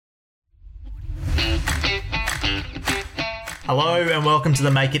Hello and welcome to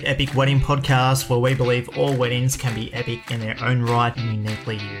the Make It Epic Wedding Podcast, where we believe all weddings can be epic in their own right and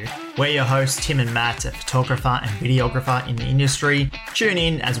uniquely you. We're your hosts, Tim and Matt, a photographer and videographer in the industry. Tune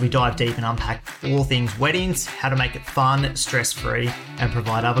in as we dive deep and unpack all things weddings, how to make it fun, stress-free, and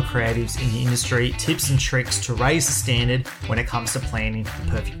provide other creatives in the industry tips and tricks to raise the standard when it comes to planning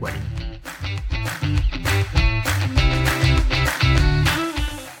the perfect wedding.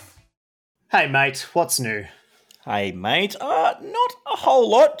 Hey mate, what's new? Hey, mate. Not a whole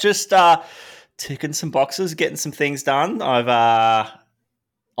lot. Just ticking some boxes, getting some things done. I've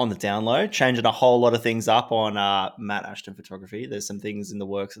on the download, changing a whole lot of things up on Matt Ashton Photography. There's some things in the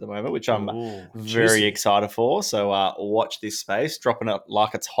works at the moment, which I'm very excited for. So watch this space, dropping it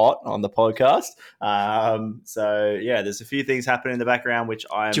like it's hot on the podcast. So yeah, there's a few things happening in the background, which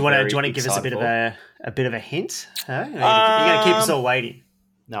I'm. Do you want to give us a bit of a hint? Huh? You're going to keep us all waiting.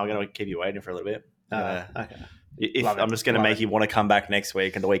 No, I'm going to keep you waiting for a little bit. Okay. I'm just going to make you want to come back next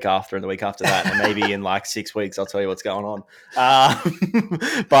week and the week after and the week after that. And maybe in like 6 weeks, I'll tell you what's going on.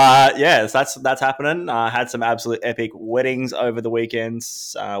 But yeah, that's happening. I had some absolute epic weddings over the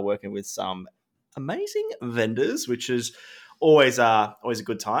weekends, working with some amazing vendors, which is always a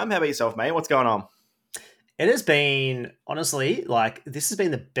good time. How about yourself, mate? What's going on? It has been, honestly, this has been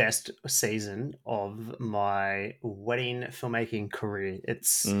the best season of my wedding filmmaking career.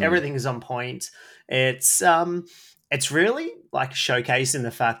 Everything is on point. It's really like showcasing the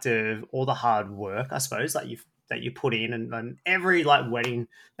fact of all the hard work, I suppose, that you put in, and every wedding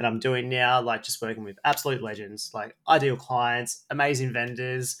that I'm doing now, just working with absolute legends, ideal clients, amazing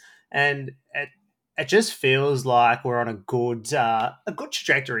vendors, and it just feels like we're on a good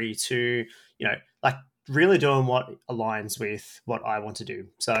trajectory to, really doing what aligns with what I want to do.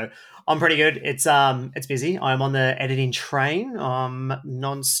 So I'm pretty good. It's busy. I'm on the editing train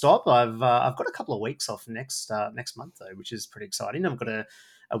non-stop. I've got a couple of weeks off next month though, which is pretty exciting. I've got a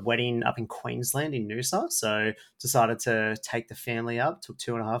wedding up in Queensland in Noosa, so decided to take the family up. Took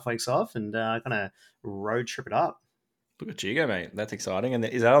 2.5 weeks off and gonna road trip it up. Look at you go, mate. That's exciting. And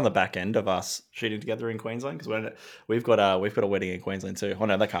is that on the back end of us shooting together in Queensland? Because we've got a wedding in Queensland too. Oh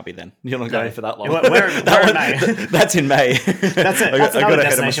no, that can't be then. You're not going for that long. We're in May. That's in May. That's it. That's another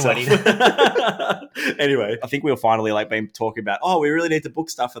destination wedding. Anyway, I think we were finally been talking about, we really need to book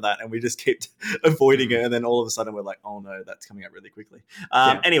stuff for that, and we just kept avoiding it, and then all of a sudden we're like, oh no, that's coming up really quickly.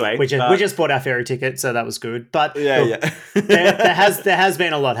 Anyway, we just bought our ferry ticket, so that was good. But yeah. there has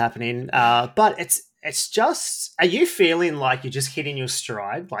been a lot happening, but it's just, are you feeling like you're just hitting your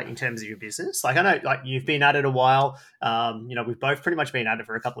stride, in terms of your business? I know, you've been at it a while. We've both pretty much been at it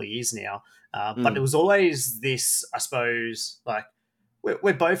for a couple of years now. But it was always this, I suppose,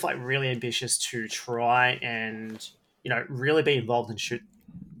 we're both really ambitious to try and, really be involved and shoot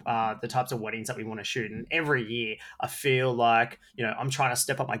the types of weddings that we want to shoot. And every year I feel like, I'm trying to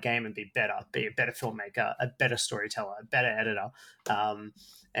step up my game and be a better filmmaker, a better storyteller, a better editor.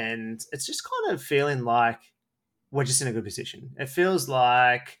 And it's just kind of feeling like we're just in a good position. It feels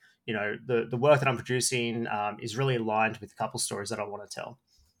like, the work that I'm producing is really aligned with a couple stories that I want to tell.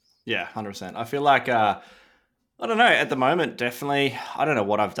 Yeah, 100%. I feel like, I don't know, at the moment, definitely, I don't know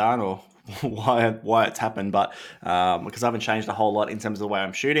what I've done or why it's happened, but because I haven't changed a whole lot in terms of the way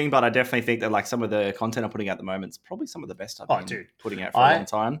I'm shooting, but I definitely think that some of the content I'm putting out at the moment is probably some of the best I've been putting out for a long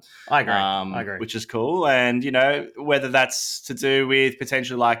time. I agree. Which is cool. And, whether that's to do with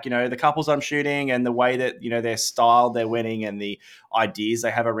potentially the couples I'm shooting and the way that, their style, their wedding and the ideas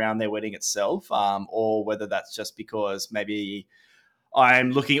they have around their wedding itself, or whether that's just because maybe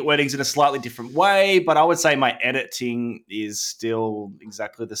I'm looking at weddings in a slightly different way, but I would say my editing is still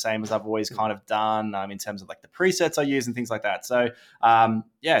exactly the same as I've always kind of done in terms of the presets I use and things like that. So,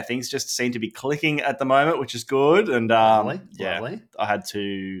 things just seem to be clicking at the moment, which is good. And lovely. I had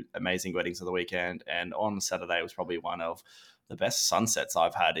 2 amazing weddings on the weekend, and on Saturday was probably one of the best sunsets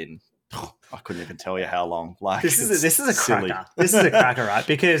I've had in I couldn't even tell you how long. This is a cracker. This is a cracker, right?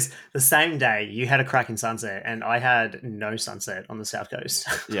 Because the same day you had a cracking sunset and I had no sunset on the South Coast.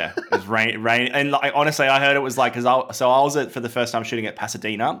 Yeah, it was rain, and honestly, I heard it was because I was for the first time shooting at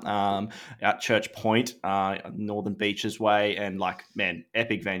Pasadena, at Church Point, Northern Beaches way, and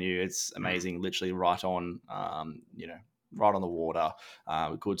epic venue. It's amazing, literally right on, right on the water,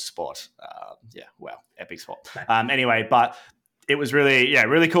 good spot. Wow, epic spot. Anyway, but. It was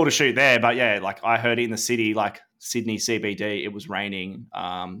really cool to shoot there. But I heard in the city, Sydney CBD, it was raining,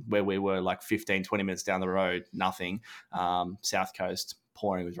 where we were 15, 20 minutes down the road, nothing. South Coast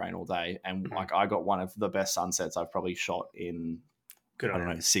pouring with rain all day. And I got one of the best sunsets I've probably shot in Good I on don't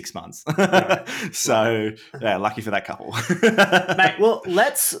know, him. 6 months. on So yeah, lucky for that couple. Mate, well,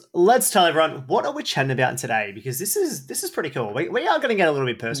 let's tell everyone what are we chatting about today, because this is pretty cool. We are going to get a little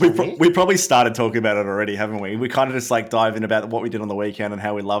bit personal here. We probably started talking about it already, haven't we? We kind of just like dive in about what we did on the weekend and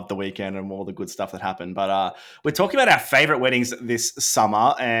how we loved the weekend and all the good stuff that happened. But we're talking about our favorite weddings this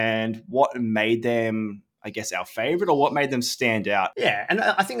summer and what made them, I guess, our favorite, or what made them stand out. Yeah, and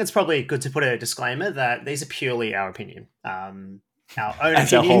I think it's probably good to put a disclaimer that these are purely our opinion. Our own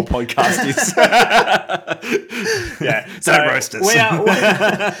As opinion. our whole podcast is. Yeah, so don't roast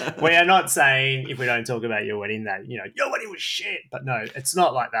us. We are not saying if we don't talk about your wedding that, you know, your wedding was shit. But no, it's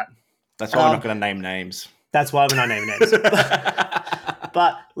not like that. That's why we're not going to name names. That's why we're not naming names.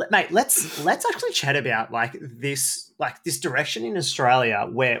 But mate, let's actually chat about like this direction in Australia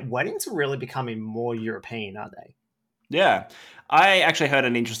where weddings are really becoming more European, aren't they? Yeah, I actually heard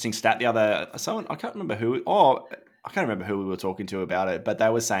an interesting stat the other. Someone I can't remember who. Oh, I can't remember who we were talking to about it, but they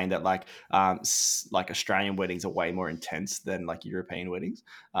were saying that like Australian weddings are way more intense than like European weddings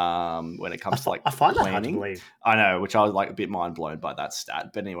when it comes to like I find planning. that hard to believe. I know, which I was like a bit mind blown by that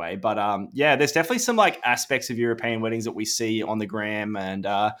stat. But anyway, yeah, there's definitely some like aspects of European weddings that we see on the gram and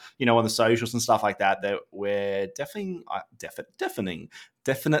you know, on the socials and stuff like that that we're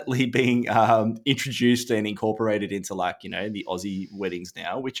definitely being introduced and incorporated into like, you know, the Aussie weddings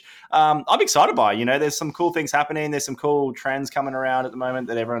now, which I'm excited by. You know, there's some cool things happening. There's some cool trends coming around at the moment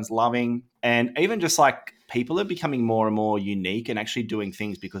that everyone's loving. And even just like people are becoming more and more unique and actually doing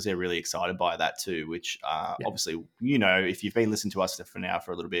things because they're really excited by that too, which obviously, you know, if you've been listening to us for now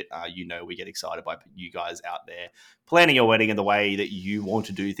for a little bit, you know, we get excited by you guys out there planning your wedding in the way that you want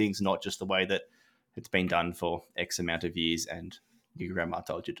to do things, not just the way that it's been done for X amount of years and your grandma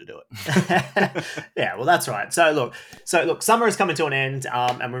told you to do it. Yeah, well, that's right. So look, summer is coming to an end,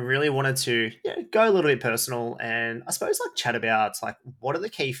 and we really wanted to go a little bit personal and I suppose like chat about like what are the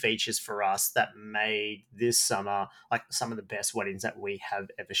key features for us that made this summer like some of the best weddings that we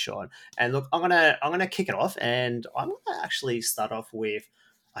have ever shot. And look, I'm gonna kick it off, and I'm gonna actually start off with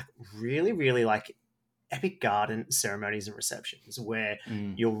like really like epic garden ceremonies and receptions where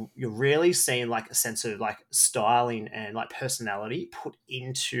you're really seeing like a sense of like styling and like personality put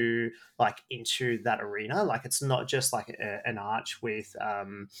into that arena. Like it's not just like an arch with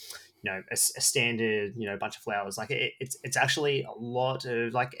you know, a standard, you know, bunch of flowers. Like it's actually a lot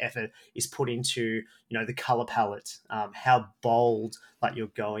of like effort is put into, you know, the color palette, how bold like you're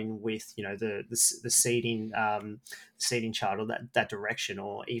going with, you know, the seating chart or that direction,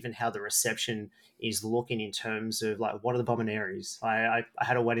 or even how the reception is looking in terms of like what are the bominaries. I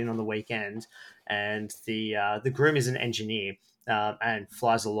had a wedding on the weekend, and the groom is an engineer. And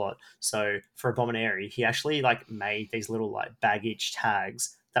flies a lot. So for a bominary, he actually like made these little like baggage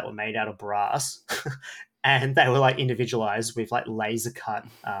tags that were made out of brass, and they were like individualized with like laser cut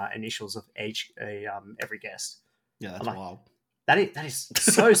initials of every guest. Yeah, that's wild. That is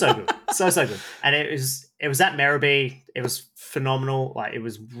so good, so good. And it was at Merribee. It was phenomenal. Like it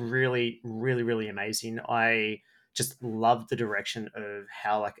was really amazing. I just loved the direction of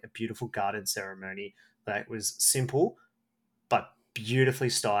how like a beautiful garden ceremony that was simple but beautifully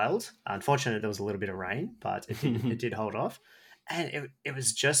styled. Unfortunately, there was a little bit of rain, but it did hold off. And it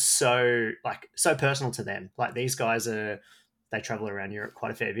was just so personal to them. Like these guys they travel around Europe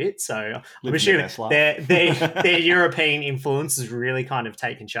quite a fair bit, so I'm assuming their European influence has really kind of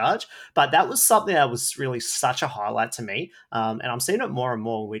taken charge. But that was something that was really such a highlight to me, and I'm seeing it more and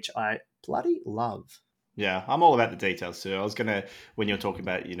more, which I bloody love. Yeah, I'm all about the details too. I was gonna, when you're talking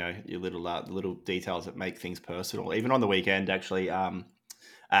about, you know, your little details that make things personal. Even on the weekend, actually,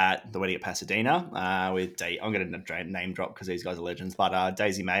 at the wedding at Pasadena with I'm going to name drop because these guys are legends, but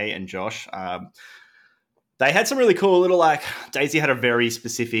Daisy May and Josh, they had some really cool little, like, Daisy had a very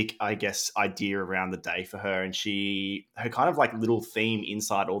specific, I guess, idea around the day for her. And her kind of like little theme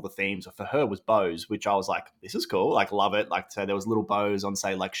inside all the themes for her was bows, which I was like, this is cool. Like, love it. Like, so there was little bows on,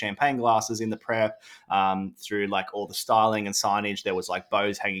 say, like champagne glasses in the prep, through like all the styling and signage. There was like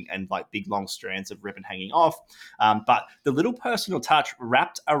bows hanging and like big long strands of ribbon hanging off. But the little personal touch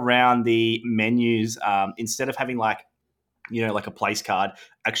wrapped around the menus, instead of having like, you know, like a place card,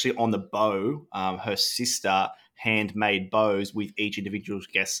 actually on the bow, her sister handmade bows with each individual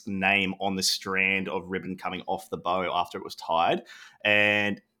guest's name on the strand of ribbon coming off the bow after it was tied.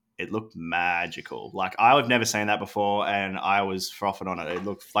 And it looked magical. Like, I've never seen that before, and I was frothing on it. It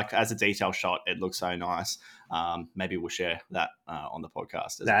looked like, as a detail shot, it looked so nice. Maybe we'll share that on the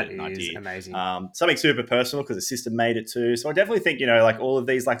podcast as that an is idea. Amazing. Something super personal because the sister made it too. So I definitely think, you know, like all of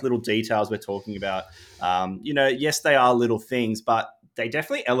these like little details we're talking about, you know, yes, they are little things, but they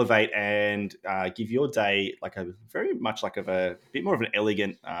definitely elevate and give your day like a very much like of a bit more of an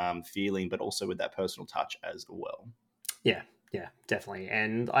elegant feeling, but also with that personal touch as well. Yeah, yeah, definitely.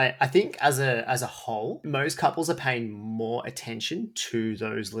 And I think as a whole, most couples are paying more attention to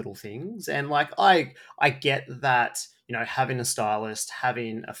those little things. And like I get that, having a stylist,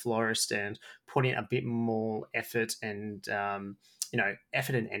 having a florist and putting a bit more effort and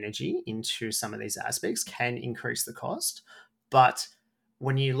effort and energy into some of these aspects can increase the cost. But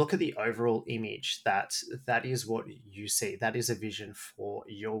when you look at the overall image, that is what you see. That is a vision for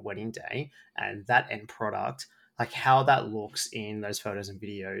your wedding day, and that end product, like how that looks in those photos and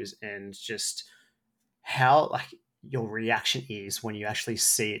videos, and just how like your reaction is when you actually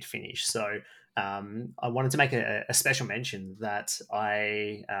see it finish. So I wanted to make a special mention that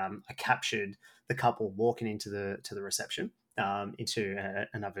I captured the couple walking into the reception, into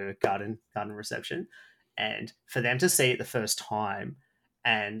another garden reception, and for them to see it the first time,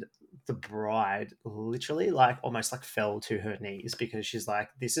 and the bride literally like almost like fell to her knees because she's like,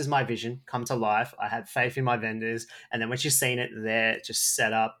 this is my vision come to life. I had faith in my vendors. And then when she's seen it there, just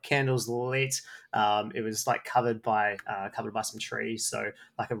set up, candles lit, it was like covered by some trees, so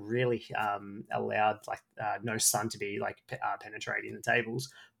like a really allowed like no sun to be like penetrating the tables,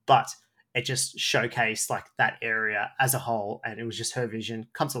 but it just showcased like that area as a whole, and it was just her vision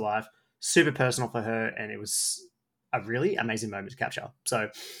come to life, super personal for her, and it was a really amazing moment to capture. So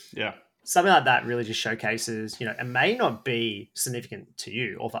Yeah. something like that really just showcases, it may not be significant to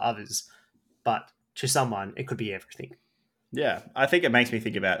you or for others, but to someone it could be everything. Yeah, I think it makes me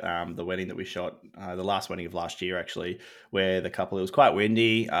think about the wedding that we shot, the last wedding of last year, actually, where the couple, it was quite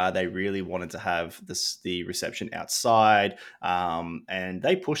windy. They really wanted to have the reception outside, and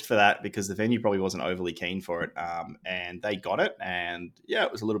they pushed for that because the venue probably wasn't overly keen for it, and they got it. And yeah,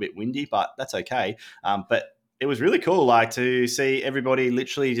 it was a little bit windy, but that's okay. But it was really cool, like to see everybody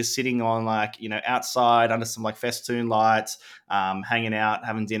literally just sitting on outside under some like festoon lights, hanging out,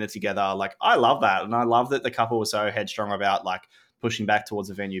 having dinner together. Like I love that, and I love that the couple was so headstrong about like pushing back towards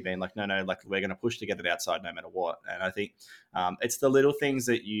the venue, being like, no, like we're going to push to get it outside no matter what. And I think it's the little things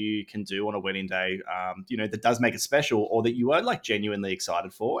that you can do on a wedding day, that does make it special, or that you are like genuinely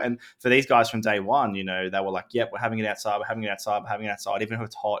excited for. And for these guys from day one, they were like, yep, we're having it outside, we're having it outside, we're having it outside, even if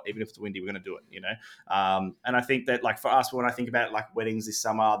it's hot, even if it's windy, we're going to do it. And I think that like for us, when I think about like weddings this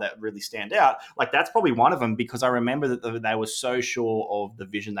summer that really stand out, like that's probably one of them, because I remember that they were so sure of the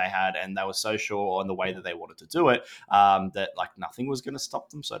vision they had, and they were so sure on the way that they wanted to do it, that like nothing was going to stop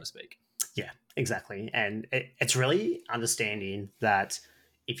them, so to speak. Yeah, exactly. And it's really understanding that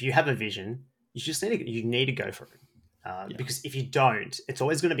if you have a vision, you need to go for it. Yeah. Because if you don't, it's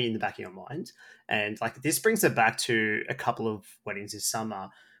always going to be in the back of your mind. And like this brings it back to a couple of weddings this summer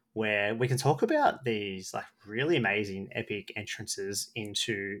where we can talk about these like really amazing epic entrances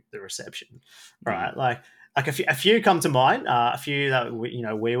into the reception, right? Like a few come to mind, a few that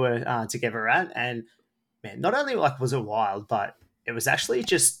we were together at, and man, not only like was it wild, but it was actually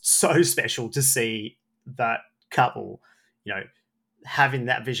just so special to see that couple, you know, having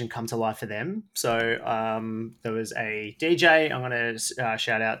that vision come to life for them. So there was a DJ. I'm going to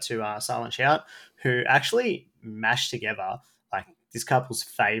shout out to Silent Shout, who actually mashed together like this couple's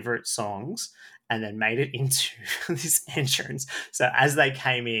favorite songs and then made it into this entrance. So as they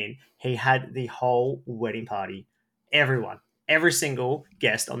came in, he had the whole wedding party, everyone. Every single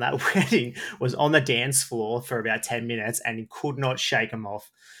guest on that wedding was on the dance floor for about 10 minutes, and he could not shake them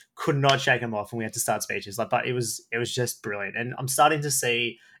off. Could not shake them off, and we had to start speeches. But it was just brilliant. And I'm starting to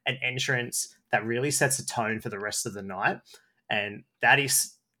see an entrance that really sets a tone for the rest of the night. And that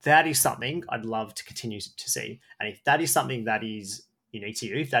is something I'd love to continue to see. And if that is something that is unique to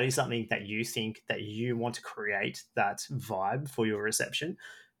you, if that is something that you think that you want to create that vibe for your reception,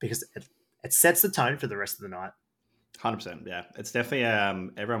 because it sets the tone for the rest of the night. 100%. Yeah, it's definitely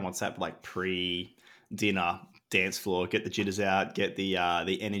everyone wants that like pre-dinner dance floor, get the jitters out, get the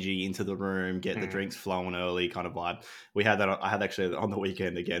energy into the room, get the drinks flowing early kind of vibe. We had that. I had actually on the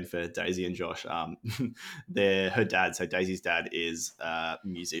weekend again for Daisy and Josh. Her dad. So Daisy's dad is a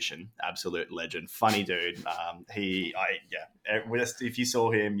musician, absolute legend, funny dude. If you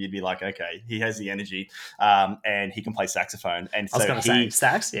saw him, you'd be like, okay, he has the energy, and he can play saxophone. And I was so going to say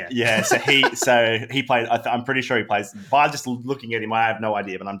sax, yeah. Yeah, so he played. I'm pretty sure he plays. By just looking at him, I have no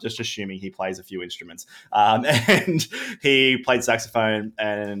idea, but I'm just assuming he plays a few instruments. And he played saxophone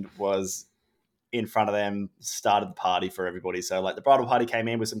and was in front of them, started the party for everybody. So like the bridal party came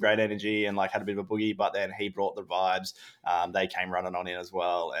in with some great energy and like had a bit of a boogie, but then he brought the vibes. They came running on in as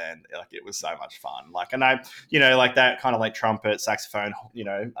well, and like it was so much fun. Like, and I, like that kind of like trumpet, saxophone,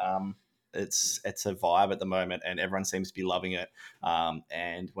 it's a vibe at the moment, and everyone seems to be loving it.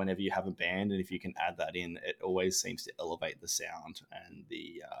 And whenever you have a band, and if you can add that in, it always seems to elevate the sound and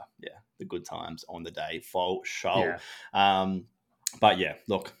the good times on the day for sure. Yeah. But yeah,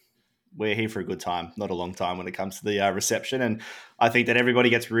 look, we're here for a good time, not a long time when it comes to the reception. And I think that everybody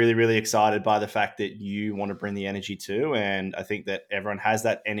gets really, really excited by the fact that you want to bring the energy too. And I think that everyone has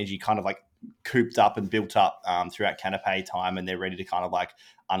that energy kind of like cooped up and built up throughout Canapé time, and they're ready to kind of like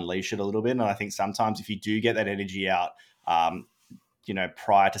unleash it a little bit. And I think sometimes if you do get that energy out,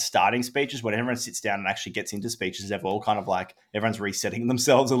 prior to starting speeches, when everyone sits down and actually gets into speeches, they've all kind of like, everyone's resetting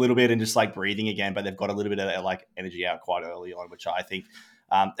themselves a little bit and just like breathing again, but they've got a little bit of that like energy out quite early on, which I think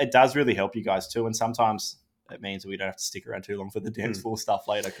it does really help you guys too. And sometimes it means that we don't have to stick around too long for the dance floor stuff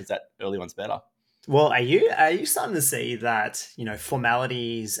later, because that early one's better. Well, are you starting to see that,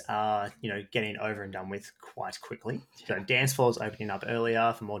 formalities are, getting over and done with quite quickly? So dance floors opening up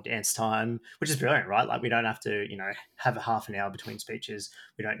earlier for more dance time, which is brilliant, right? Like we don't have to, have a half an hour between speeches.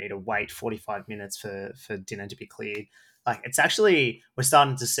 We don't need to wait 45 minutes for dinner to be cleared. Like it's actually, we're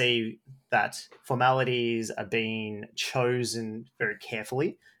starting to see that formalities are being chosen very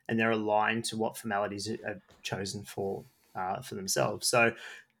carefully, and they're aligned to what formalities are chosen for themselves. So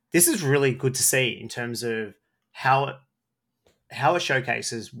this is really good to see in terms of how it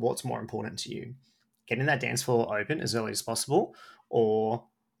showcases what's more important to you: getting that dance floor open as early as possible, or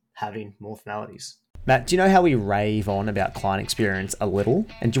having more formalities. Matt, do you know how we rave on about client experience a little?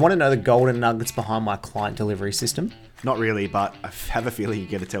 And do you want to know the golden nuggets behind my client delivery system? Not really, but I have a feeling you're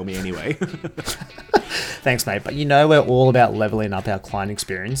going to tell me anyway. Thanks, mate. But we're all about leveling up our client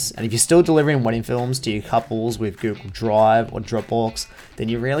experience. And if you're still delivering wedding films to your couples with Google Drive or Dropbox, then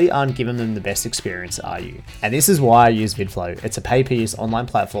you really aren't giving them the best experience, are you? And this is why I use VidFlow. It's a pay-per-use online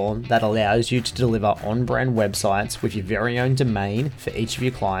platform that allows you to deliver on-brand websites with your very own domain for each of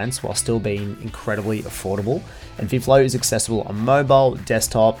your clients while still being incredibly affordable. And VidFlow is accessible on mobile,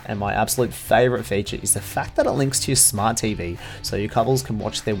 desktop, and my absolute favorite feature is the fact that it links to your smart TV, so your couples can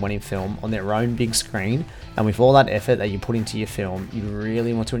watch their wedding film on their own big screen. And with all that effort that you put into your film, you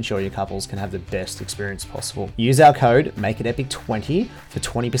really want to ensure your couples can have the best experience possible. Use our code MakeItEpic20 for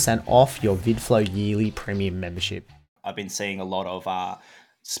 20% off your VidFlow yearly premium membership. I've been seeing a lot of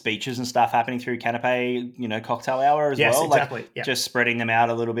speeches and stuff happening through Canapé, cocktail hour as well. Exactly. Like just spreading them out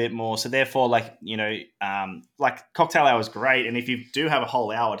a little bit more. So therefore, like cocktail hour is great. And if you do have a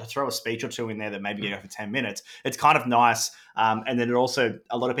whole hour, to throw a speech or two in there that maybe go for 10 minutes, it's kind of nice. And then it also,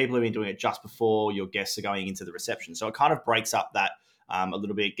 a lot of people have been doing it just before your guests are going into the reception. So it kind of breaks up that a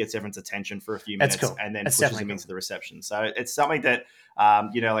little bit, gets everyone's attention for a few minutes, cool. And then pushes them into the reception. So it's something that,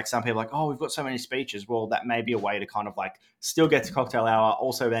 like some people are like, oh, we've got so many speeches. Well, that may be a way to kind of like still get to cocktail hour,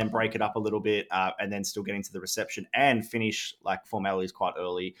 also then break it up a little bit, and then still get into the reception and finish like formalities quite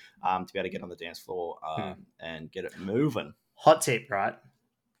early to be able to get on the dance floor and get it moving. Hot tip, right?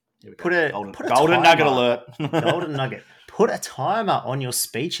 Put a golden nugget alert. Golden nugget. Put a timer on your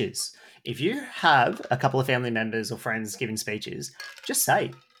speeches. If you have a couple of family members or friends giving speeches, just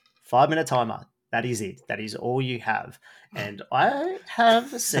say 5-minute timer. That is it. That is all you have. And I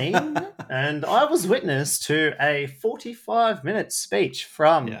have seen and I was witness to a 45-minute speech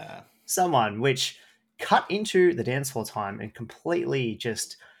from someone which cut into the dance floor time and completely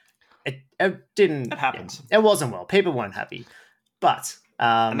just it didn't. It happens. It wasn't well. People weren't happy. But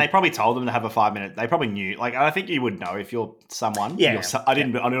and they probably told them to have a 5-minute. They probably knew. Like, I think you would know if you're someone. Yeah. I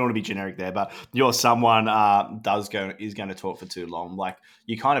don't want to be generic there, but you're someone is going to talk for too long. Like,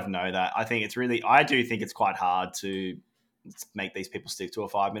 you kind of know that. I do think it's quite hard to make these people stick to a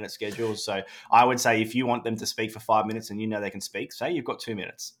 5-minute schedule. So I would say if you want them to speak for 5 minutes and they can speak, say you've got 2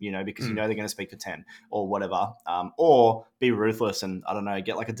 minutes, because they're going to speak for 10 or whatever, or be ruthless and I don't know,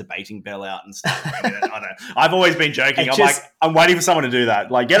 get like a debating bell out and start ringing it. I don't know. I've always been joking. I'm waiting for someone to do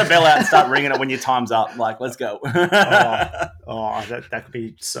that. Like get a bell out and start ringing it when your time's up. Like, let's go. that could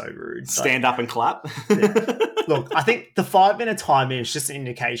be so rude. Stand up and clap. Yeah. Look, I think the 5-minute timer is just an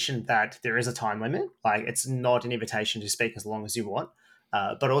indication that there is a time limit. Like it's not an invitation to speak as long as you want.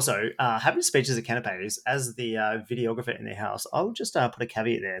 But also, having speeches at Canapés, as the videographer in their house, I'll just put a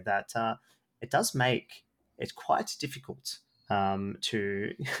caveat there that it does make it quite difficult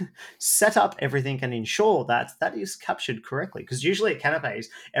to set up everything and ensure that is captured correctly. Because usually at Canapés,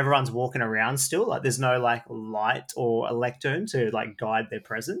 everyone's walking around still. Like there's no like light or a lectern to like guide their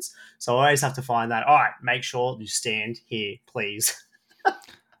presence. So I always have to find that, all right, make sure you stand here, please.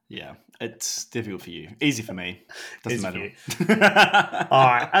 Yeah, it's difficult for you. Easy for me. Doesn't matter. All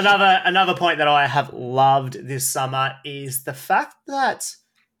right. Another point that I have loved this summer is the fact that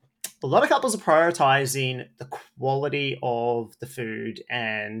a lot of couples are prioritizing the quality of the food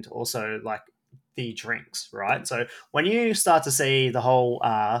and also like the drinks, right? So when you start to see the whole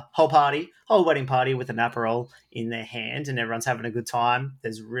wedding party with an Aperol in their hand and everyone's having a good time,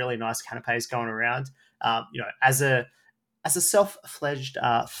 there's really nice canapes going around. As a self-fledged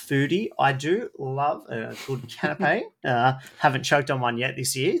foodie, I do love a good canape. Haven't choked on one yet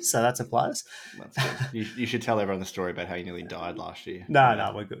this year, so that's a plus. That's good. You should tell everyone the story about how you nearly died last year.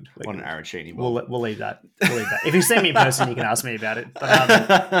 No, we're good. On an arancini We'll bowl. leave that. We'll leave that. If you see me in person, you can ask me about it.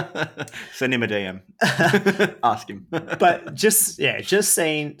 But send him a DM. Ask him. But just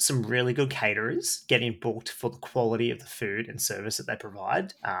seeing some really good caterers getting booked for the quality of the food and service that they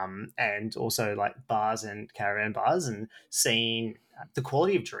provide, and also like bars and caravan bars, and seeing the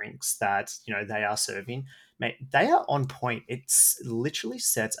quality of drinks that they are serving, mate, they are on point. It's literally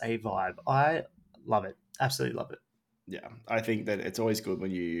sets a vibe. I love it. Absolutely love it. Yeah, I think that it's always good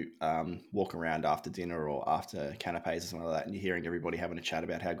when you walk around after dinner or after canapes or something like that, and you're hearing everybody having a chat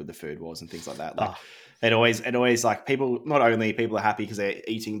about how good the food was and things like that. Like, it always like people. Not only people are happy because they're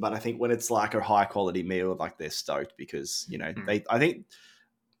eating, but I think when it's like a high quality meal, like they're stoked because I think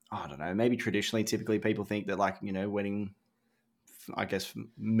I don't know, maybe traditionally, typically people think that like wedding, I guess,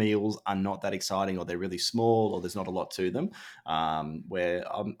 meals are not that exciting, or they're really small, or there's not a lot to them. Where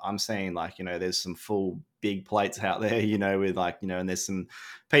I'm seeing like there's some full big plates out there, with like and there's some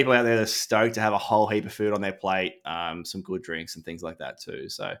people out there that are stoked to have a whole heap of food on their plate, some good drinks and things like that too.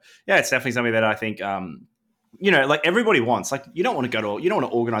 So yeah, it's definitely something that I think like everybody wants. Like you don't want to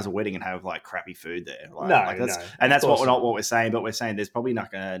organize a wedding and have like crappy food there. Right? That's what we're saying. But we're saying there's probably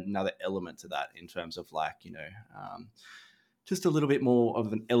not another element to that in terms of like just a little bit more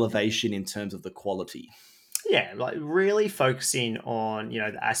of an elevation in terms of the quality. Yeah, like really focusing on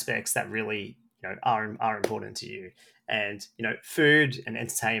the aspects that really are important to you. And food and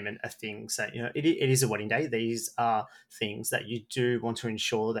entertainment are things that it is a wedding day. These are things that you do want to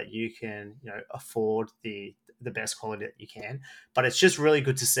ensure that you can afford the best quality that you can. But it's just really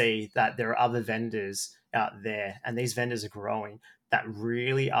good to see that there are other vendors out there, and these vendors are growing, that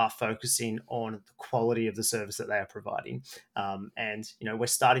really are focusing on the quality of the service that they are providing. And we're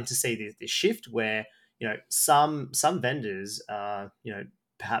starting to see this shift where some vendors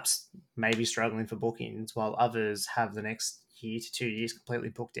perhaps maybe struggling for bookings, while others have the next year to 2 years completely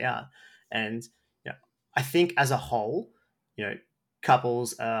booked out. And I think as a whole,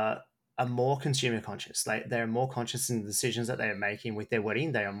 couples are more consumer conscious. They're more conscious in the decisions that they are making with their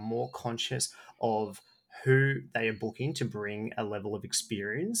wedding. They are more conscious of who they are booking to bring a level of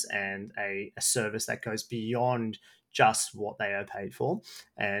experience and a service that goes beyond just what they are paid for.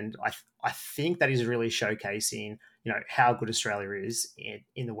 And I think that is really showcasing how good Australia is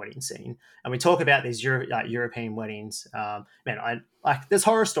in the wedding scene. And we talk about these European weddings. Man, there's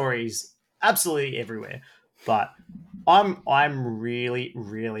horror stories absolutely everywhere, but I'm really,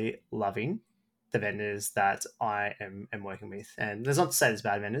 really loving the vendors that I am working with. And there's not to say there's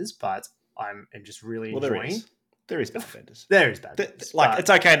bad vendors, but I'm just really enjoying. There is bad vendors. There is bad vendors. Like, it's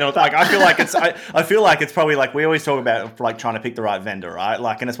okay. I feel like I feel like it's probably like we always talk about like trying to pick the right vendor, right?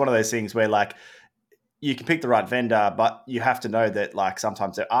 Like, and it's one of those things where like you can pick the right vendor, but you have to know that like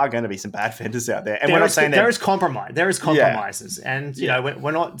sometimes there are going to be some bad vendors out there. And we're not saying there is compromise. There is compromises, and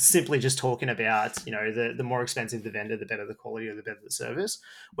we're not simply just talking about the more expensive the vendor, the better the quality or the better the service.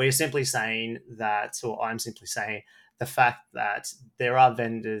 We're simply saying that, or I'm simply saying the fact that there are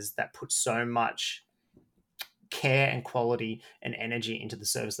vendors that put so much care and quality and energy into the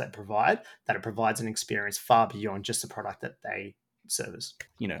service they provide that it provides an experience far beyond just the product that they service.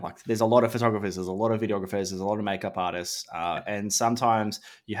 Like there's a lot of photographers, there's a lot of videographers, there's a lot of makeup artists, and sometimes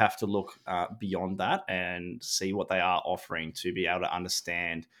you have to look beyond that and see what they are offering to be able to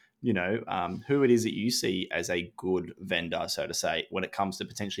understand who it is that you see as a good vendor, so to say, when it comes to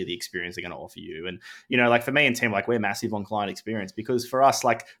potentially the experience they're going to offer you. And like for me and Tim, like we're massive on client experience, because for us,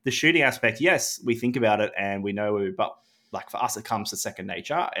 like the shooting aspect, yes, we think about it and we know, but like for us, it comes to second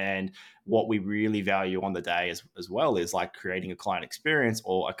nature. And what we really value on the day as well is like creating a client experience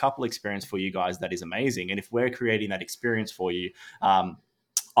or a couple experience for you guys that is amazing. And if we're creating that experience for you,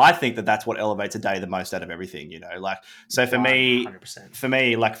 I think that that's what elevates a day the most out of everything, like, so for 100%.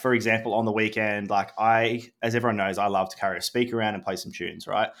 me, like, for example, on the weekend, like as everyone knows, I love to carry a speaker around and play some tunes.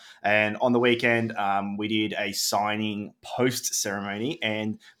 Right. And on the weekend, we did a signing post ceremony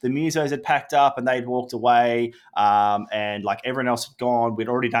and the musos had packed up and they'd walked away. And like everyone else had gone, we'd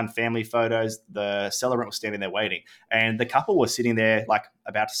already done family photos. The celebrant was standing there waiting and the couple was sitting there like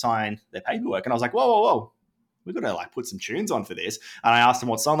about to sign their paperwork. And I was like, whoa. we've got to like put some tunes on for this. And I asked them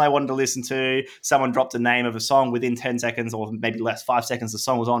what song they wanted to listen to. Someone dropped a name of a song within 10 seconds or maybe less, 5 seconds, the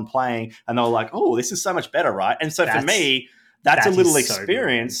song was on playing. And they were like, oh, this is so much better, right? And so for me, that's a little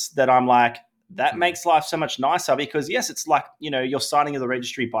experience that I'm like, that makes life so much nicer because yes, it's like, you're signing in the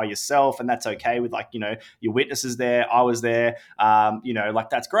registry by yourself and that's okay with like, your witnesses there. I was there, like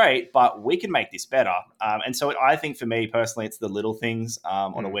that's great, but we can make this better. And so I think for me personally, it's the little things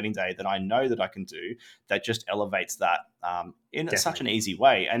on a wedding day that I know that I can do that just elevates that in such an easy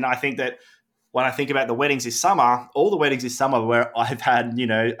way. And I think that when I think about the weddings this summer, all the weddings this summer where I've had,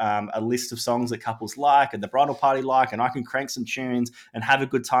 a list of songs that couples like and the bridal party like, and I can crank some tunes and have a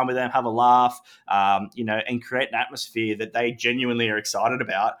good time with them, have a laugh, and create an atmosphere that they genuinely are excited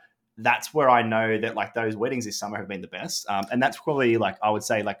about. That's where I know that like those weddings this summer have been the best. And that's probably like, I would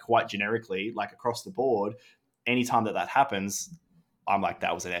say like quite generically, like across the board, anytime that happens, I'm like,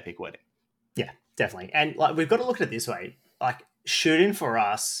 that was an epic wedding. Yeah, definitely. And like, we've got to look at it this way. Like, shooting for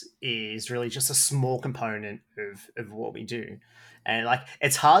us is really just a small component of what we do. And like,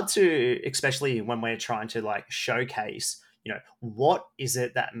 it's hard to, especially when we're trying to like showcase, what is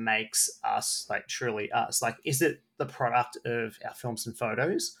it that makes us like truly us? Like, is it the product of our films and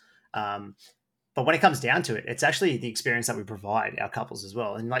photos? But when it comes down to it, it's actually the experience that we provide our couples as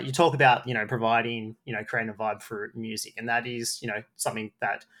well. And like you talk about, providing, creating a vibe for music. And that is, something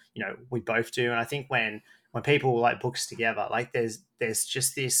that, we both do. And I think when people like books together, like there's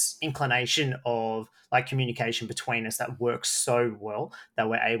just this inclination of like communication between us that works so well that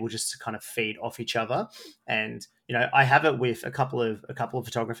we're able just to kind of feed off each other. And, I have it with a couple of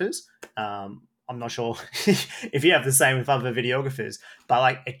photographers. I'm not sure if you have the same with other videographers, but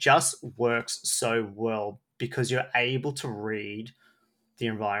like it just works so well because you're able to read the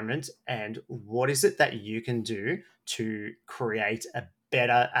environment and what is it that you can do to create a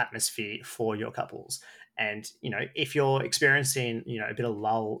better atmosphere for your couples. And, if you're experiencing, a bit of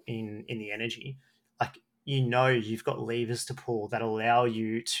lull in the energy, like, you've got levers to pull that allow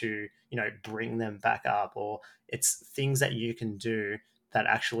you to, bring them back up, or it's things that you can do that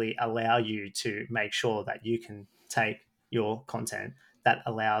actually allow you to make sure that you can take your content that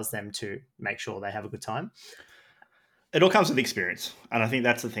allows them to make sure they have a good time. It all comes with experience. And I think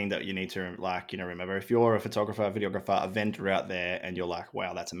that's the thing that you need to remember. If you're a photographer, a videographer, a vendor out there and you're like,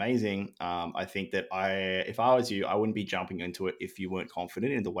 wow, that's amazing. I think that if I was you, I wouldn't be jumping into it if you weren't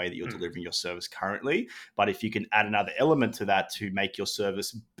confident in the way that you're delivering your service currently. But if you can add another element to that to make your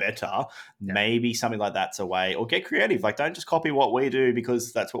service better, maybe something like that's a way, or get creative. Like, don't just copy what we do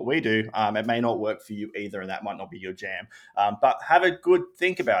because that's what we do. It may not work for you either, and that might not be your jam. But have a good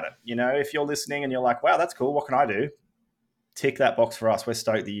think about it. If you're listening and you're like, wow, that's cool. What can I do? Tick that box for us. We're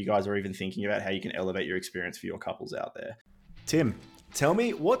stoked that you guys are even thinking about how you can elevate your experience for your couples out there. Tim, tell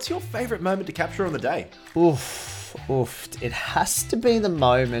me, what's your favorite moment to capture on the day? Oof. It has to be the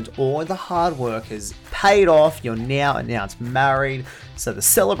moment all the hard work has paid off. You're now announced married, so the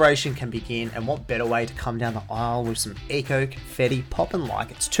celebration can begin. And what better way to come down the aisle with some eco confetti popping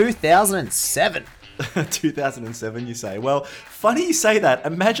like it's 2007. 2007, you say? Well, funny you say that.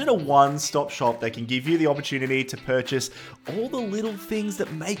 Imagine a one-stop shop that can give you the opportunity to purchase all the little things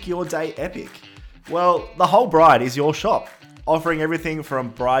that make your day epic. Well, The Whole Bride is your shop, offering everything from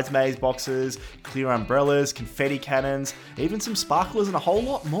bridesmaids boxes, clear umbrellas, confetti cannons, even some sparklers and a whole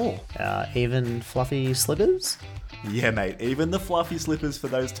lot more. Even fluffy slippers? Yeah, mate, even the fluffy slippers for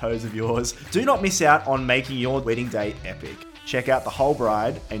those toes of yours. Do not miss out on making your wedding day epic. Check out The Whole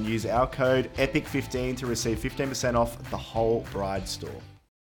Bride and use our code EPIC15 to receive 15% off The Whole Bride store.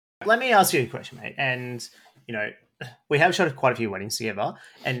 Let me ask you a question, mate. And, we have shot quite a few weddings together.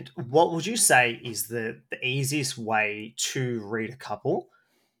 And what would you say is the easiest way to read a couple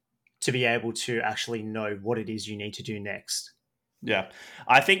to be able to actually know what it is you need to do next? Yeah,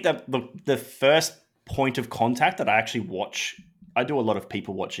 I think that the first point of contact that I actually watch, I do a lot of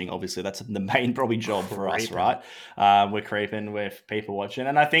people watching. Obviously, that's the main probably job for us, right? We're creeping with people watching.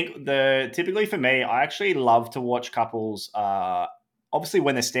 And I think typically for me, I actually love to watch couples. Obviously,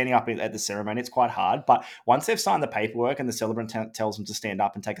 when they're standing up at the ceremony, it's quite hard. But once they've signed the paperwork and the celebrant tells them to stand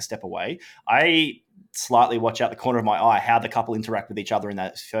up and take a step away, I slightly watch out the corner of my eye how the couple interact with each other in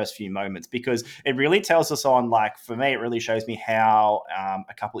those first few moments, because it really tells us on, like, for me, it really shows me how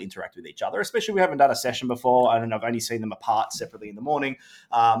a couple interact with each other, especially we haven't done a session before and I've only seen them apart separately in the morning.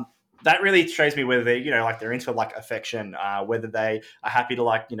 That really shows me whether they're, like they're into like affection, whether they are happy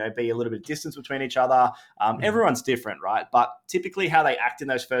to be a little bit of distance between each other. Everyone's different, right? But typically how they act in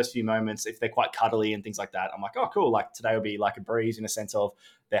those first few moments, if they're quite cuddly and things like that, I'm like, oh, cool. Like today will be like a breeze in a sense of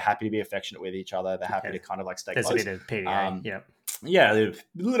they're happy to be affectionate with each other. They're happy to kind of like stay close. There's a bit of PDA, yeah. yeah, a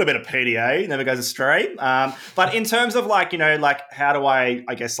little bit of PDA never goes astray. But in terms of like, like how do I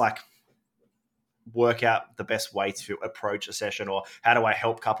guess like work out the best way to approach a session, or how do I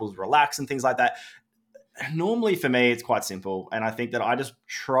help couples relax and things like that? Normally for me, it's quite simple. And I think that I just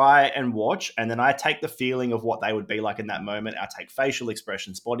try and watch, and then I take the feeling of what they would be like in that moment. I take facial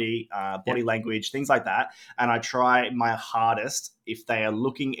expressions, body language, things like that. And I try my hardest. If they are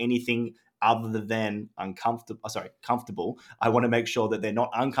looking anything other than comfortable, I want to make sure that they're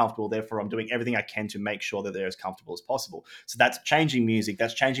not uncomfortable. Therefore, I'm doing everything I can to make sure that they're as comfortable as possible. So that's changing music,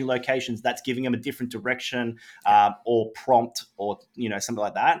 that's changing locations, that's giving them a different direction, or prompt, or something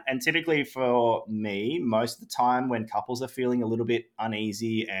like that. And typically for me, most of the time when couples are feeling a little bit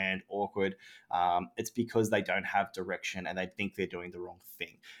uneasy and awkward, it's because they don't have direction and they think they're doing the wrong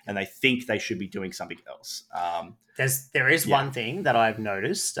thing, and they think they should be doing something else. There is one thing that I've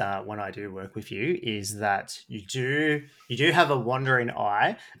noticed when I do work with you, is that you do have a wandering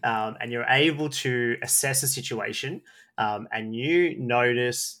eye, and you're able to assess a situation, and you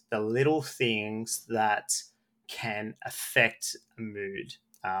notice the little things that can affect a mood,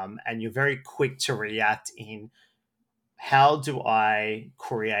 and you're very quick to react in how do I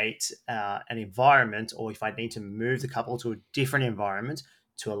create an environment, or if I need to move the couple to a different environment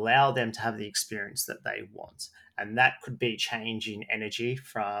to allow them to have the experience that they want. And that could be changing energy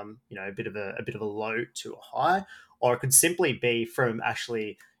from a bit of a low to a high, or it could simply be from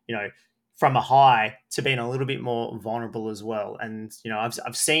actually from a high to being a little bit more vulnerable as well. And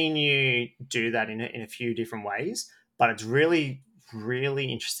I've seen you do that in a few different ways, but it's really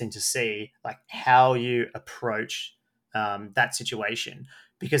really interesting to see like how you approach that situation,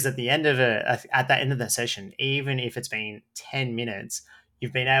 because at the end of at the end of the session, even if it's been 10 minutes,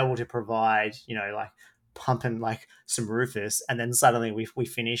 you've been able to provide like pumping like some Rufus, and then suddenly we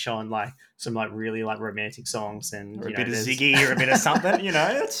finish on like some like really like romantic songs, and or a bit of Ziggy, or a bit of something.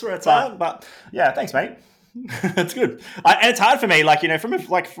 That's where it's at. But yeah, thanks, mate. That's good. And it's hard for me, like, from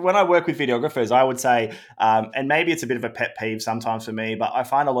when I work with videographers, I would say, and maybe it's a bit of a pet peeve sometimes for me, but I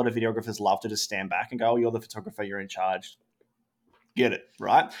find a lot of videographers love to just stand back and go, oh, you're the photographer, you're in charge. Get it,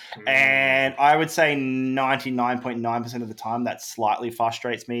 right? And I would say 99.9% of the time that slightly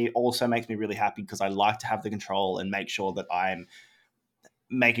frustrates me, also makes me really happy, because I like to have the control and make sure that I'm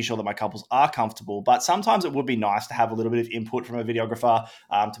making sure that my couples are comfortable. But sometimes it would be nice to have a little bit of input from a videographer,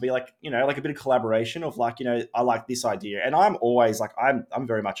 to be like, like a bit of collaboration of like, I like this idea. And I'm always like, I'm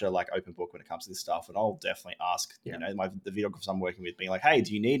very much a like open book when it comes to this stuff. And I'll definitely ask, the videographers I'm working with, being like, hey,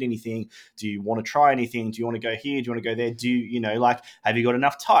 do you need anything? Do you want to try anything? Do you want to go here? Do you want to go there? Do you, like, have you got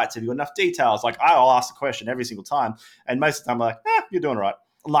enough tights? Have you got enough details? Like, I'll ask the question every single time. And most of the time I'm like, you're doing all right.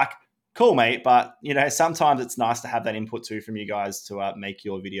 Like, cool, mate. But, sometimes it's nice to have that input too from you guys to make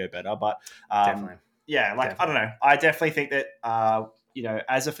your video better. But Definitely. Yeah, like, definitely. I don't know. I definitely think that,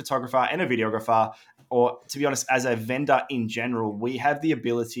 as a photographer and a videographer, or to be honest, as a vendor in general, we have the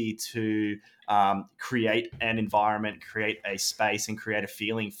ability to create an environment, create a space, and create a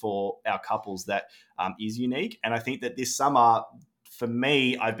feeling for our couples that is unique. And I think that this summer, for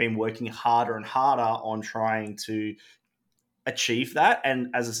me, I've been working harder and harder on trying to achieve that.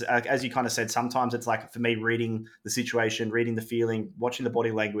 And as you kind of said, sometimes it's like, for me, reading the situation, reading the feeling, watching the body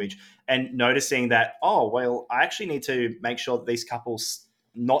language, and noticing that, oh, well, I actually need to make sure that these couples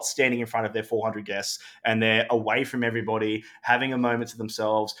not standing in front of their 400 guests, and they're away from everybody, having a moment to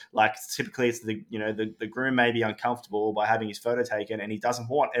themselves. Like, typically it's the groom may be uncomfortable by having his photo taken, and he doesn't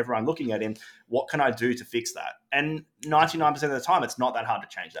want everyone looking at him. What can I do to fix that? And 99% of the time, it's not that hard to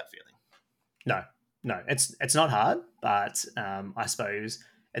change that feeling. No, it's not hard, but I suppose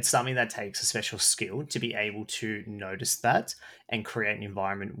it's something that takes a special skill to be able to notice that and create an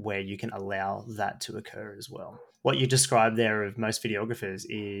environment where you can allow that to occur as well. What you described there of most videographers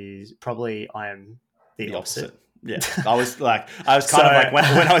is probably I am the opposite. Yeah, I was kind of like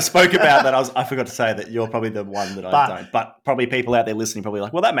when I spoke about that, I forgot to say that you're probably the one that I don't. But probably people out there listening probably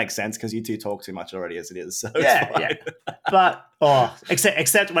like, well, that makes sense because you two talk too much already as it is. So yeah. But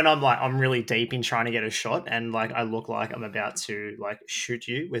except when I'm really deep in trying to get a shot, and like I look like I'm about to like shoot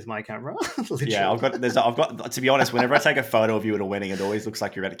you with my camera. Yeah, I've got to be honest. Whenever I take a photo of you at a wedding, it always looks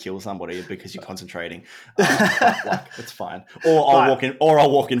like you're about to kill somebody because you're concentrating. But, like, it's fine. Or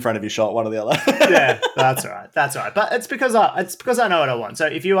I'll walk in front of your shot, one or the other. Yeah, that's all right. That's all right. But it's because I know what I want. So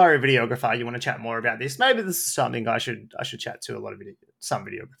if you are a videographer, you want to chat more about this, maybe this is something I should chat to some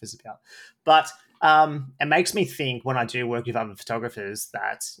videographers about. But it makes me think when I do work with other photographers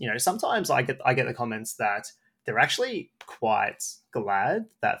that sometimes I get the comments that they're actually quite glad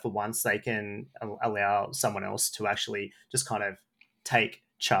that for once they can allow someone else to actually just kind of take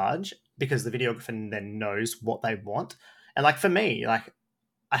charge, because the videographer then knows what they want. And like for me, like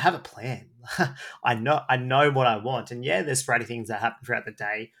I have a plan. I know what I want, and yeah, there's sporadic things that happen throughout the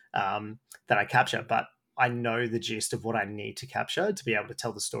day that I capture, but I know the gist of what I need to capture to be able to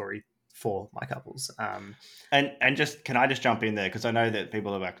tell the story for my couples. And just can I just jump in there, because I know that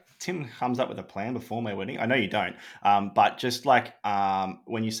people are like, Tim comes up with a plan before my wedding. I know you don't, but just like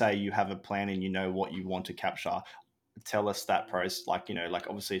when you say you have a plan and you know what you want to capture, tell us that process. Like, you know, like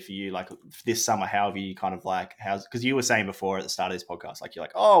obviously for you, like this summer, however you kind of like how's, because you were saying before at the start of this podcast, like you're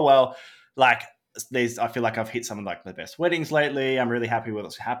like, oh well, like these, I feel like I've hit some of like the best weddings lately. I'm really happy with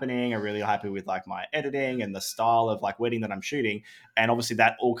what's happening. I'm really happy with like my editing and the style of like wedding that I'm shooting. And obviously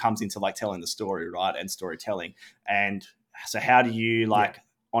that all comes into like telling the story, right? And storytelling. And so how do you like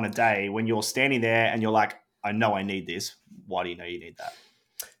on a day when you're standing there and you're like, I know I need this. Why do you know you need that?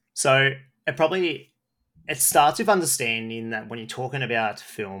 So it starts with understanding that when you're talking about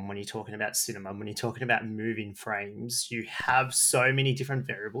film, when you're talking about cinema, when you're talking about moving frames, you have so many different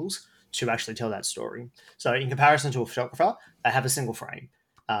variables to actually tell that story. So in comparison to a photographer, they have a single frame.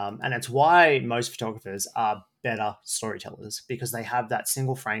 And it's why most photographers are better storytellers, because they have that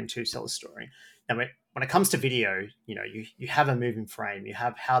single frame to tell a story. Now, when it comes to video, you know, you have a moving frame, you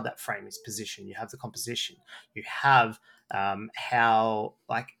have how that frame is positioned, you have the composition, you have how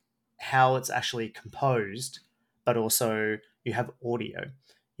it's actually composed, but also you have audio,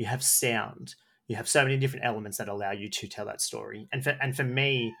 you have sound, you have so many different elements that allow you to tell that story. And for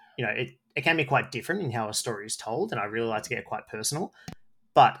me, you know, it can be quite different in how a story is told, and I really like to get quite personal.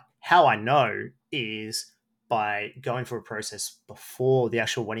 But how I know is by going through a process before the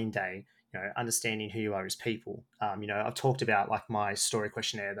actual wedding day, you know, understanding who you are as people. You know, I've talked about like my story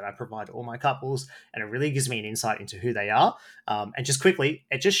questionnaire that I provide all my couples, and it really gives me an insight into who they are. And just quickly,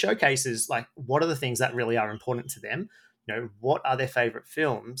 it just showcases like what are the things that really are important to them. You know, what are their favorite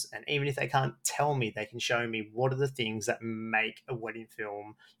films? And even if they can't tell me, they can show me what are the things that make a wedding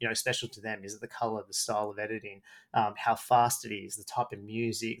film, you know, special to them. Is it the color, the style of editing, how fast it is, the type of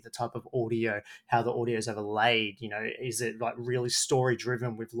music, the type of audio, how the audio is overlaid? You know, is it like really story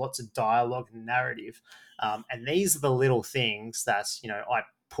driven with lots of dialogue and narrative? And these are the little things that, you know, I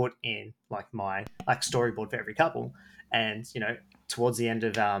put in like my like storyboard for every couple. And you know, towards the end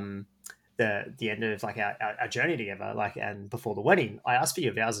of the end of like our journey together, like, and before the wedding, I asked for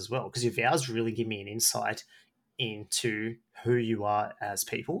your vows as well, because your vows really give me an insight into who you are as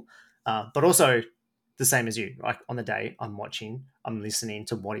people, but also the same as you. Like on the day, I'm watching, I'm listening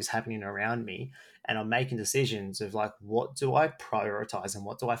to what is happening around me, and I'm making decisions of like, what do I prioritize and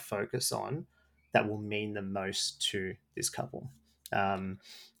what do I focus on that will mean the most to this couple. And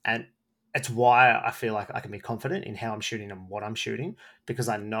it's why I feel like I can be confident in how I'm shooting and what I'm shooting, because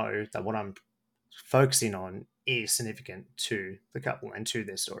I know that what I'm focusing on is significant to the couple and to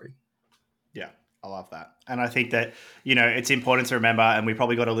their story. Yeah, I love that. And I think that, you know, it's important to remember, and we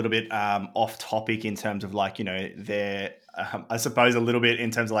probably got a little bit off topic in terms of like, you know, I suppose a little bit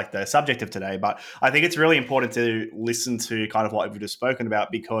in terms of like the subject of today, but I think it's really important to listen to kind of what we've just spoken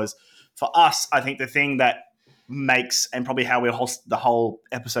about, because for us, I think the thing that makes, and probably how the whole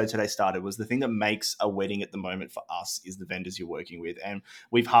episode today started, was the thing that makes a wedding at the moment for us is the vendors you're working with. And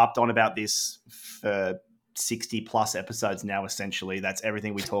we've harped on about this for 60 plus episodes now. Essentially, that's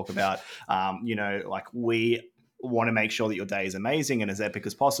everything we talk about. You know, like we want to make sure that your day is amazing and as epic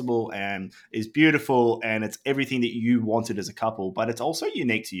as possible and is beautiful, and it's everything that you wanted as a couple, but it's also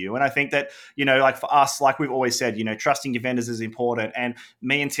unique to you. And I think that, you know, like for us, like we've always said, you know, trusting your vendors is important. And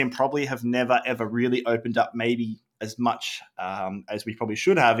me and Tim probably have never ever really opened up maybe as much as we probably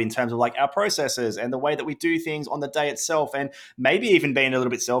should have in terms of like our processes and the way that we do things on the day itself, and maybe even being a little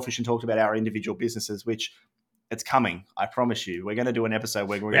bit selfish and talked about our individual businesses, which it's coming. I promise you. We're going to do an episode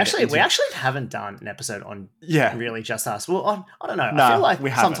where we actually haven't done an episode on really just us. Well, I don't know. No, I feel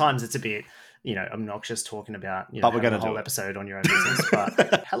like sometimes it's a bit, you know, obnoxious talking about, you know, but we're going to do a whole episode on your own business.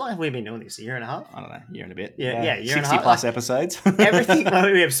 But how long have we been doing this? A year and a half? I don't know, year and a bit. Yeah, year 60 and a half. plus episodes. Everything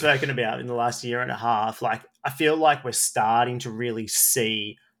we have spoken about in the last year and a half, like I feel like we're starting to really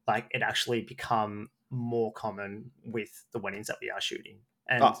see like it actually become more common with the weddings that we are shooting.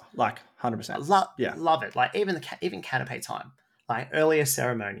 And like 100%. Love it. Like even canopy time, like earlier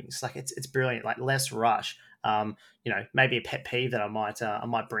ceremonies, like it's brilliant. Like less rush. You know, maybe a pet peeve that I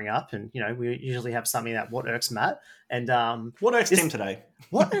might bring up, and you know, we usually have something that what irks Matt, and what irks Tim today.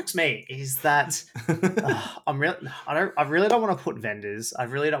 What irks me is that I really don't want to put vendors. I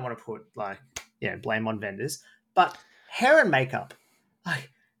really don't want to put blame on vendors, but hair and makeup, like.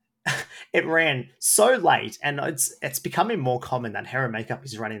 It ran so late, and it's becoming more common that hair and makeup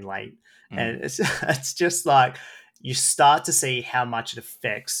is running late, and it's just like you start to see how much it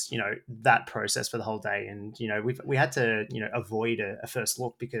affects, that process for the whole day. And, we had to, avoid a first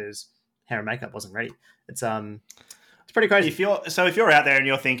look because hair and makeup wasn't ready. It's pretty crazy. If you're out there and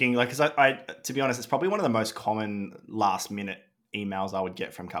you're thinking, like, because I to be honest, it's probably one of the most common last minute emails I would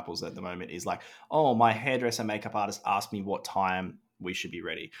get from couples at the moment is like, oh, my hairdresser makeup artist asked me what time we should be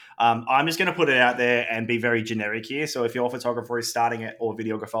ready. I'm just going to put it out there and be very generic here. So if your photographer is starting at, or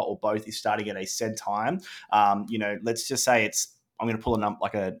videographer, or both is starting at a said time, let's just say I'm going to pull a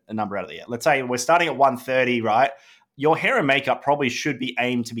number out of the air. Let's say we're starting at 1:30, right? Your hair and makeup probably should be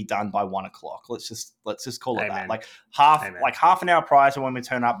aimed to be done by 1 o'clock. Let's just call it that. Like half an hour prior to when we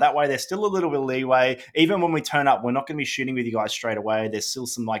turn up. That way there's still a little bit of leeway. Even when we turn up, we're not going to be shooting with you guys straight away. There's still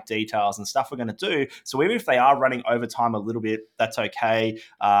some like details and stuff we're going to do. So even if they are running overtime a little bit, that's okay.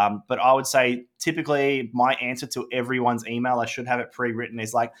 But I would say typically my answer to everyone's email, I should have it pre-written,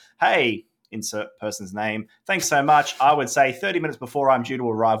 is like, hey, insert person's name, thanks so much. I would say 30 minutes before I'm due to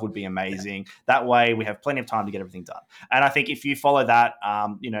arrive would be amazing. That way we have plenty of time to get everything done. And I think if you follow that,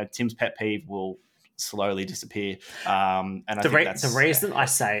 Tim's pet peeve will slowly disappear. And I think that's the reason I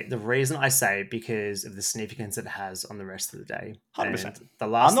say because of the significance it has on the rest of the day. 100%. The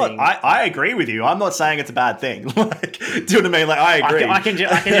last thing, I agree with you. I'm not saying it's a bad thing. Like, do you know what I mean? Like, I agree. I can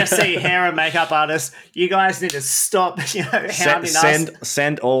just see hair and makeup artists. You guys need to stop. Hounding us.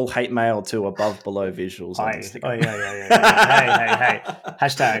 Send all hate mail to above below visuals on Instagram. Oh yeah. Hey.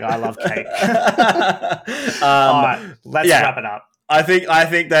 Hashtag I love cake. All right, let's wrap it up. I think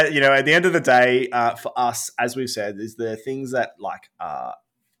that, at the end of the day, for us, as we've said, is the things that I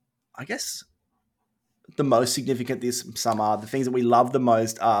guess the most significant this summer, the things that we love the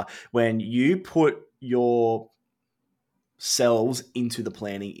most are when you put yourselves into the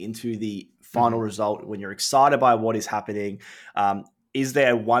planning, into the final result, when you're excited by what is happening. Is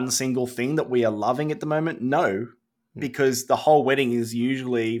there one single thing that we are loving at the moment? No. Because the whole wedding is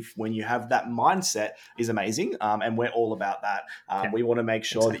usually, when you have that mindset, is amazing. And we're all about that. We want to make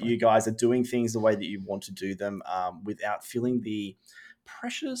sure that you guys are doing things the way that you want to do them, without feeling the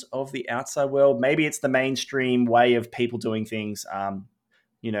pressures of the outside world. Maybe it's the mainstream way of people doing things.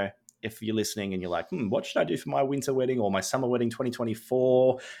 If you're listening and you're like, what should I do for my winter wedding or my summer wedding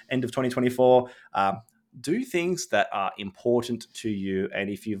 2024, end of 2024? Do things that are important to you. And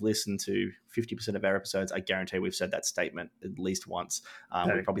if you've listened to 50% of our episodes, I guarantee we've said that statement at least once.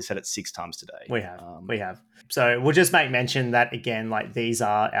 We've probably said it 6 times today. We have. So we'll just make mention that, again, like, these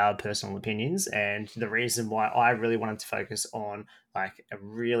are our personal opinions. And the reason why I really wanted to focus on like a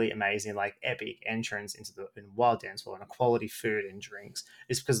really amazing, like, epic entrance into the Wild Dance Floor and a quality food and drinks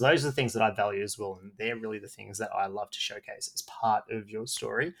is because those are the things that I value as well. And they're really the things that I love to showcase as part of your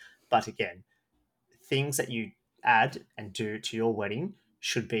story. But again, things that you add and do to your wedding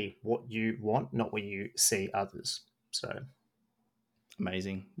should be what you want, not what you see others. So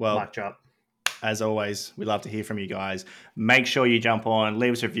amazing. Well, mic drop. As always, we love to hear from you guys. Make sure you jump on,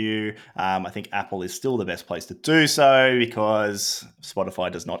 leave us a review. I think Apple is still the best place to do so because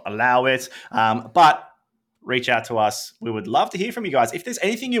Spotify does not allow it. But reach out to us. We would love to hear from you guys. If there's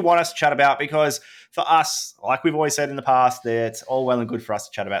anything you want us to chat about, because for us, like we've always said in the past, that it's all well and good for us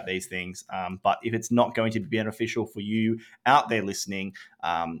to chat about these things. But if it's not going to be beneficial for you out there listening,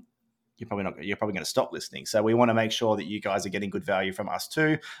 you're probably going to stop listening. So we want to make sure that you guys are getting good value from us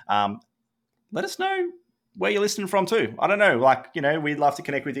too. Let us know where you're listening from too. I don't know. We'd love to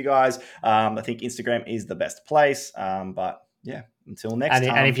connect with you guys. I think Instagram is the best place. But yeah, until next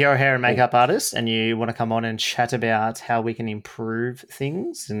time. And if you're a hair and makeup artist and you want to come on and chat about how we can improve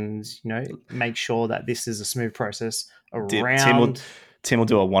things and, make sure that this is a smooth process around. Tim will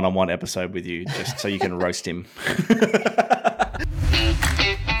do a one-on-one episode with you just so you can roast him.